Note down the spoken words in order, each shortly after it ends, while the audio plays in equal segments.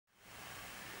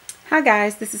Hi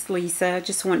guys, this is Lisa.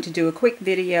 Just want to do a quick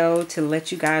video to let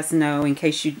you guys know, in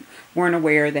case you weren't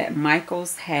aware, that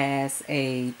Michaels has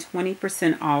a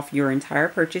 20% off your entire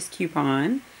purchase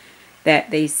coupon that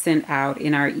they sent out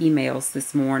in our emails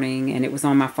this morning, and it was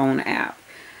on my phone app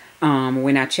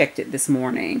when I checked it this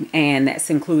morning. And that's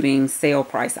including sale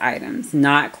price items,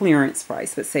 not clearance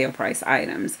price, but sale price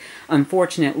items.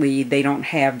 Unfortunately, they don't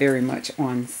have very much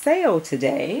on sale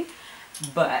today,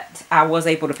 but I was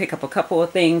able to pick up a couple of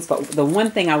things. But the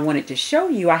one thing I wanted to show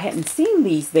you, I hadn't seen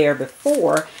these there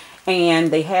before,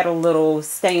 and they had a little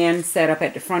stand set up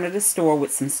at the front of the store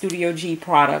with some Studio G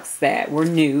products that were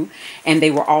new, and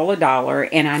they were all $1.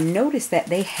 And I noticed that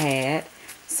they had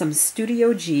some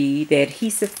Studio G, the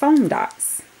adhesive foam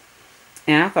dots,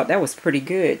 and I thought that was pretty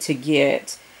good to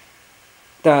get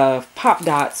the pop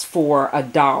dots for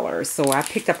 $1. So I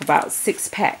picked up about 6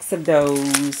 packs of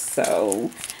those.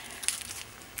 So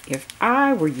if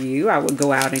I were you, I would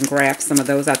go out and grab some of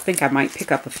those. I think I might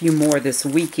pick up a few more this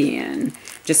weekend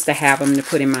just to have them to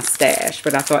put in my stash.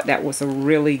 But I thought that was a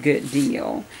really good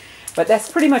deal. But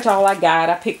that's pretty much all I got.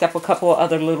 I picked up a couple of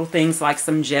other little things like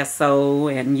some gesso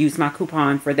and used my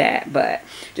coupon for that. But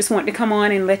just wanted to come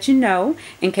on and let you know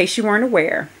in case you weren't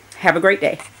aware. Have a great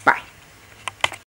day. Bye.